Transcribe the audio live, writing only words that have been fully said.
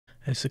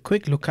It's a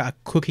quick look at a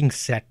cooking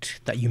set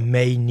that you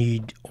may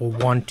need or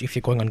want if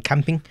you're going on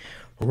camping.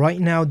 Right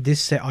now,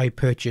 this set I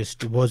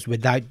purchased was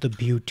without the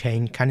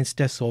butane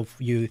canister, so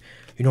you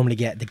normally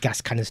get the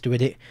gas canister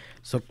with it.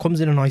 So it comes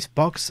in a nice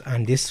box,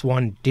 and this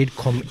one did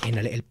come in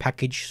a little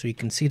package, so you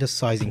can see the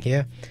sizing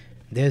here.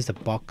 There's the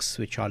box,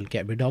 which I'll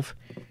get rid of.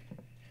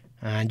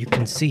 And you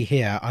can see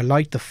here, I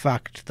like the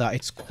fact that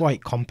it's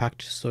quite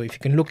compact. So if you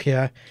can look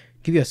here,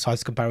 give you a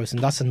size comparison.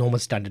 That's a normal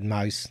standard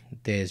mouse.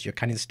 There's your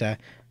canister.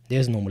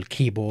 There's a normal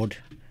keyboard.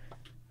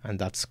 And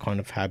that's kind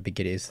of how big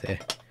it is there.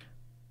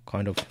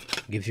 Kind of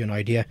gives you an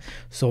idea.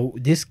 So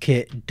this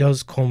kit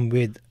does come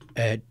with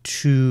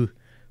 2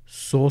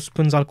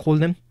 saucepans, I'll call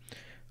them.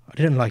 I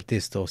didn't like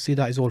this though. See,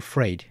 that is all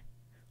frayed.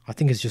 I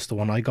think it's just the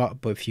one I got.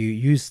 But if you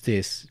use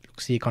this,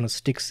 see, it kind of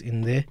sticks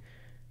in there.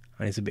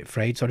 And it's a bit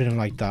frayed, so I didn't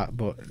like that.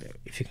 But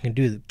if you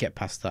can get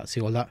past that,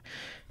 see all that.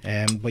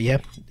 But yeah,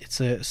 it's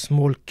a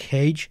small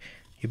cage.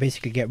 You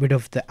basically get rid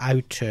of the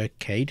outer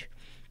cage.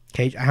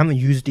 I haven't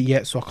used it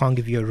yet, so I can't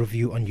give you a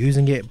review on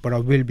using it, but I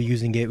will be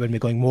using it when we're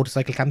going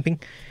motorcycle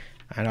camping,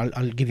 and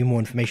I'll give you more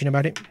information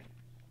about it.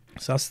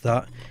 So that's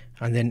that.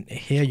 And then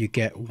here you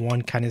get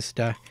 1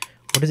 canister.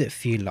 What does it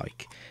feel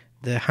like?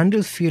 The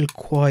handles feel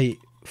quite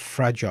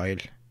fragile.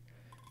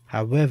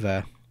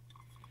 However,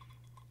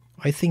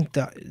 I think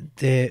that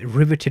they're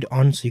riveted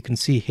on, so you can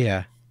see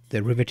here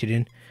they're riveted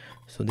in,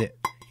 so there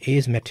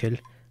is metal,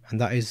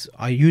 and that is,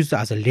 I use that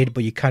as a lid,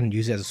 but you can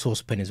use it as a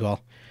saucepan as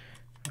well.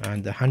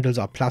 And the handles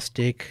are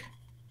plastic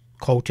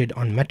coated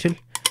on metal,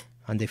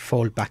 and they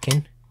fold back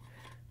in.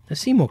 They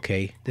seem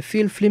okay. They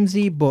feel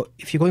flimsy, but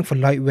if you're going for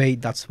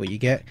lightweight, that's what you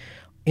get.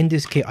 In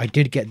this kit, I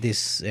did get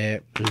this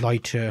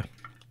lighter,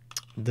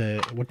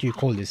 what do you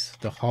call this,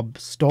 the hob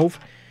stove.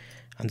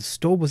 And the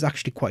stove was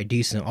actually quite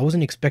decent. I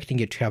wasn't expecting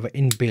it to have an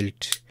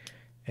inbuilt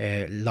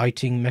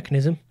lighting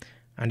mechanism,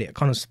 and it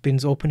kind of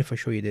spins open. If I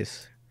show you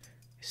this,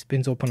 it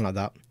spins open like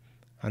that,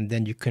 and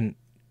then you can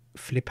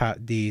flip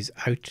out these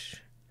out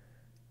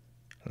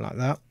like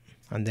that,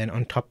 and then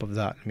on top of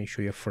that, let me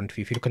show you a front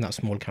view. If you look on that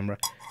small camera,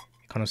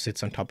 it kind of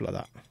sits on top like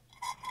that.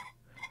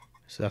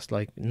 So that's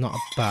like not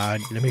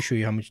bad. Let me show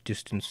you how much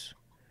distance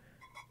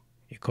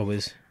it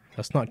covers.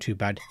 That's not too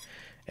bad.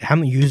 I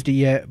haven't used it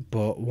yet,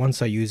 but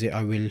once I use it,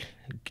 I will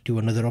do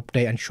another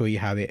update and show you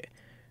how it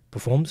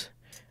performs.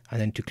 And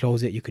then to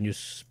close it, you can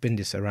just spin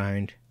this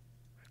around,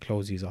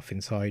 close these off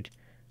inside,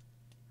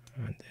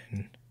 and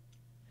then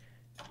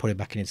put it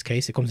back in its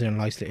case. It comes in a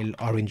nice little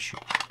orange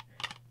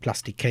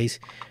plastic case,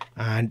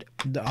 and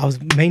I was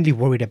mainly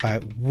worried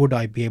about would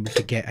I be able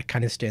to get a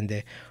canister in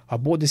there. I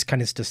bought this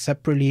canister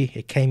separately.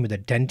 It came with a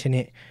dent in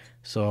it,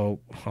 so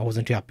I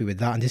wasn't too happy with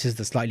that. And this is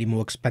the slightly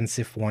more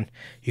expensive one.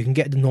 You can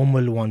get the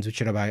normal ones,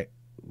 which are about,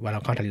 well,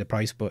 I can't tell you the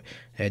price, but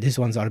these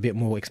ones are a bit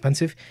more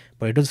expensive,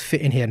 but it does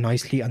fit in here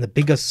nicely. And the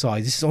bigger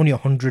size, this is only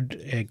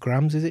 100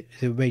 grams, is it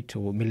weight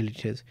or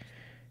milliliters?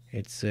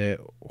 It's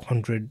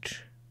 100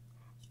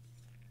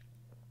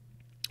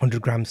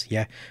 grams,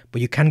 yeah,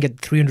 but you can get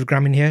 300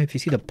 gram in here. If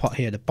you see the pot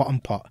here, the bottom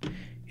pot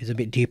is a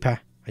bit deeper.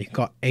 You've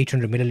got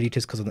 800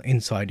 milliliters because on the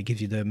inside it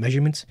gives you the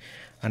measurements.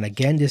 And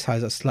again, this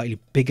has a slightly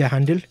bigger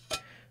handle,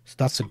 so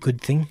that's a good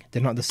thing.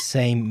 They're not the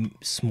same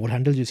small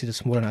handles. You see the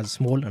small one has a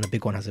small and the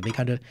big one has a big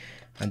handle,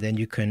 and then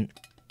you can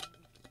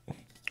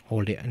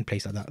hold it in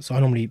place like that. So I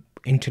normally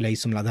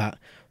interlace them like that,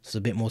 so it's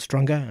a bit more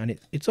stronger, and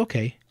it's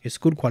okay. It's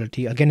good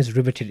quality. Again, it's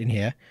riveted in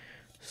here,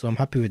 so I'm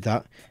happy with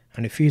that,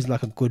 and it feels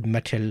like a good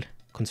metal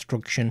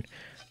construction.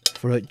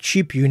 For a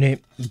cheap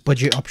unit,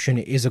 budget option,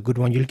 it is a good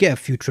one. You'll get a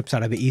few trips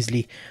out of it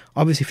easily.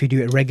 Obviously, if you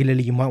do it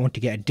regularly, you might want to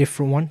get a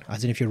different one,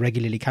 as in if you're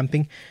regularly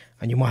camping,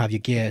 and you might have your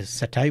gear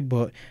set out,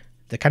 but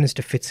the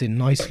canister fits in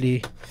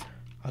nicely.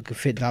 I could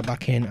fit that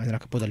back in, and then I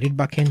could put the lid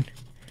back in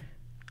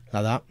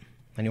like that,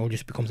 and it all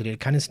just becomes a little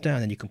canister,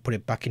 and then you can put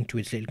it back into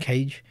its little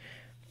cage.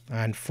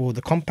 And for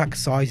the compact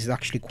size, it's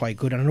actually quite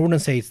good, and I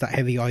wouldn't say it's that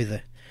heavy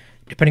either,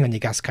 depending on your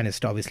gas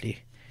canister, obviously.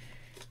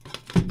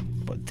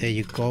 But there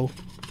you go.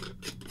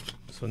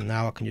 So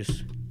now I can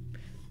just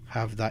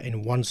have that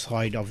in one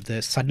side of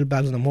the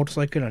saddlebags on the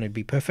motorcycle, and it'd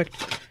be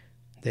perfect.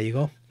 There you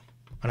go.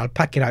 And I'll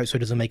pack it out so it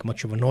doesn't make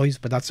much of a noise.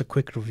 But that's a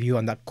quick review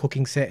on that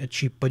cooking set, a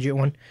cheap budget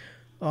one.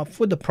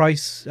 For the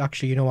price,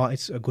 actually, you know what,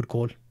 it's a good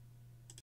call.